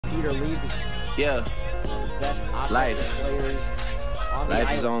Peter Leavy. Yeah. Best Life. players on the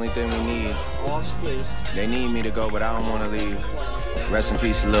Life is the only thing we need. All skates. They need me to go, but I don't want to leave. Rest in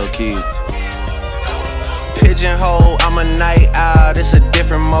peace, Lil Keith. Pigeonhole, I'm a night owl, it's a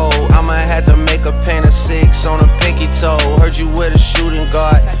different mode. I'ma have to make a paint of 6 on a pinky toe. Heard you with a shooting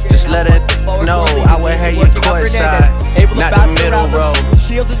guard, just let it know. I would have you court side, not the middle row.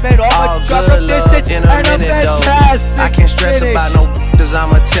 All good love in a minute though. I can't stress about no cause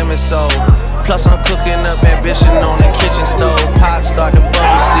I'm a timid soul. Plus I'm cooking up ambition on the kitchen stove. Pot start to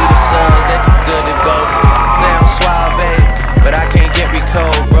bubble, see the suds, they good to go. Now I'm suave, but I can't get me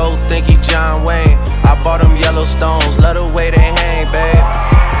cold. Bro, think he John Wayne. I bought them yellow stones, love the way they hang, babe.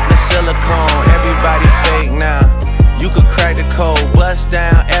 The silicone, everybody fake now. You could crack the code, bust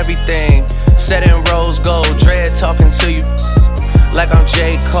down everything. Set in rose gold, dread talking to you like I'm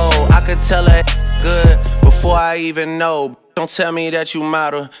J. Cole. I could tell her good before I even know. Don't tell me that you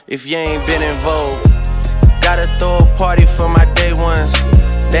model if you ain't been in vogue. Gotta throw a party for my day ones.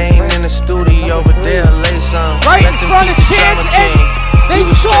 They ain't in the studio, but they'll lay some. Right in front of Chance, and they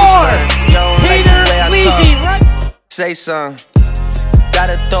score! Peter Leavy, right? Say something.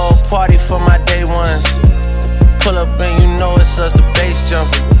 Gotta throw a party for my day ones. Pull up and you know it's us, the bass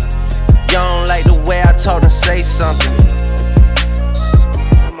jumping. You don't like the way I talk and say something.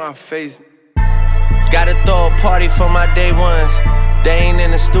 On my face. Gotta throw a party for my day ones. They ain't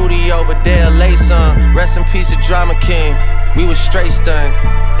in the studio, but they'll lay some. Rest in peace, the drama king. We was straight stunned.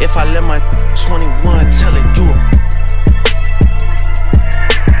 If I let my 21 tell it, you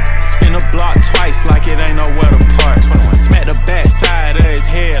Spin a block twice like it ain't nowhere to park. Smack the back side of his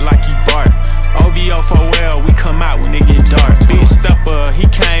head.